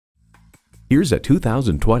Here's a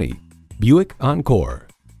 2020 Buick Encore.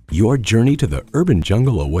 Your journey to the urban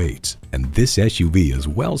jungle awaits, and this SUV is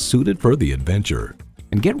well suited for the adventure.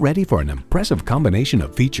 And get ready for an impressive combination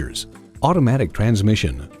of features: automatic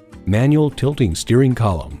transmission, manual tilting steering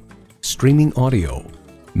column, streaming audio,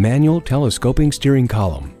 manual telescoping steering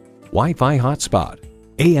column, Wi-Fi hotspot,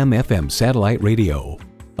 AM/FM satellite radio,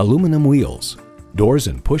 aluminum wheels, doors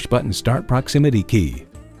and push-button start proximity key,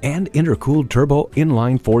 and intercooled turbo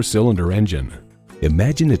inline 4-cylinder engine.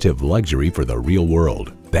 Imaginative luxury for the real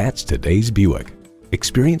world. That's today's Buick.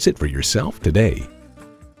 Experience it for yourself today.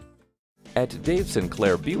 At Dave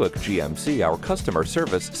Sinclair Buick GMC, our customer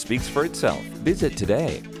service speaks for itself. Visit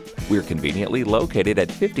today. We're conveniently located at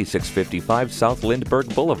 5655 South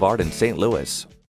Lindbergh Boulevard in St. Louis.